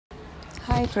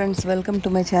Hi friends, welcome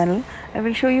to my channel. I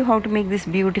will show you how to make this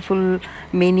beautiful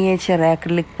miniature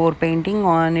acrylic pour painting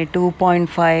on a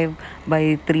 2.5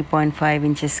 by 3.5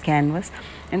 inches canvas,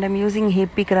 and I'm using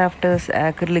Hippie Crafter's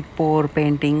acrylic pour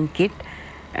painting kit.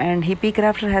 And Hippie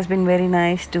Crafter has been very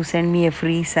nice to send me a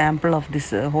free sample of this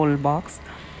whole box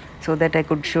so that I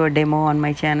could show a demo on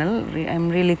my channel. I'm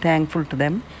really thankful to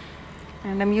them.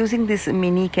 And I'm using this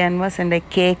mini canvas and a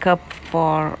K cup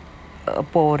for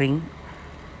pouring.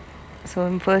 So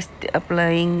I'm first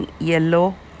applying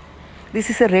yellow. This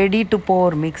is a ready to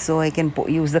pour mix, so I can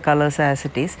use the colors as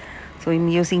it is. So I'm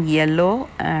using yellow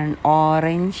and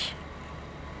orange.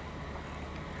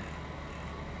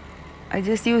 I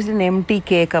just used an empty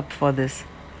K cup for this,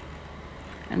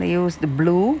 and I used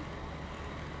blue.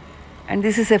 And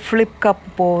this is a flip cup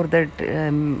pour that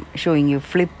I'm showing you,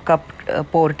 flip cup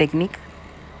pour technique.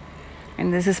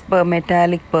 And this is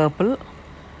metallic purple.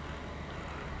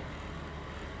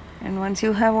 And once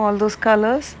you have all those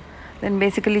colors, then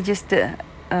basically just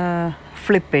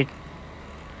flip it.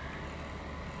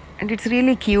 And it's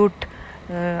really cute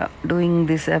doing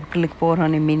this acrylic pour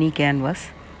on a mini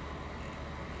canvas.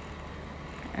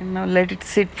 And now let it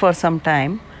sit for some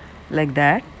time like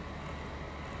that,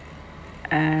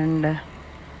 and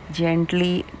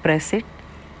gently press it.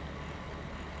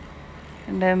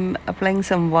 And I'm applying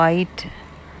some white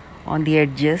on the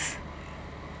edges.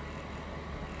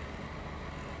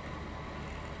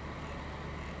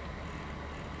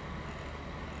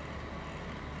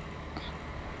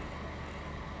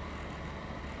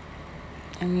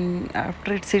 And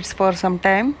after it sits for some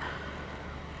time,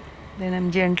 then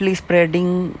I'm gently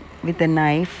spreading with a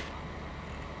knife.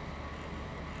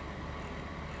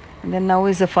 And then now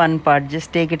is the fun part.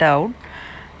 Just take it out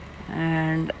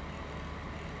and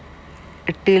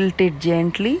tilt it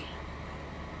gently.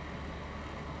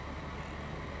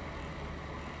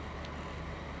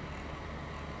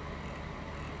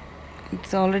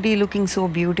 It's already looking so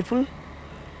beautiful.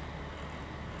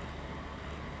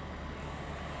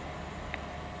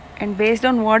 And based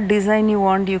on what design you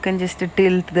want, you can just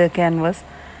tilt the canvas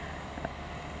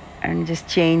and just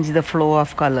change the flow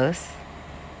of colors.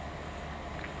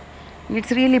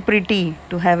 It's really pretty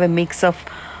to have a mix of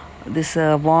this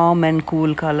warm and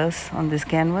cool colors on this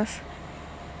canvas.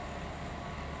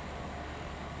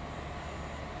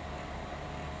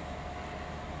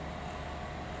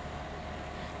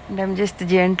 And I'm just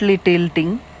gently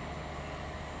tilting.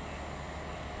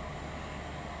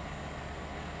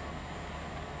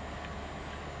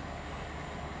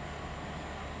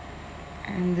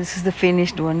 And this is the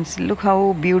finished one. Look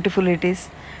how beautiful it is,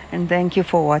 and thank you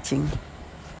for watching.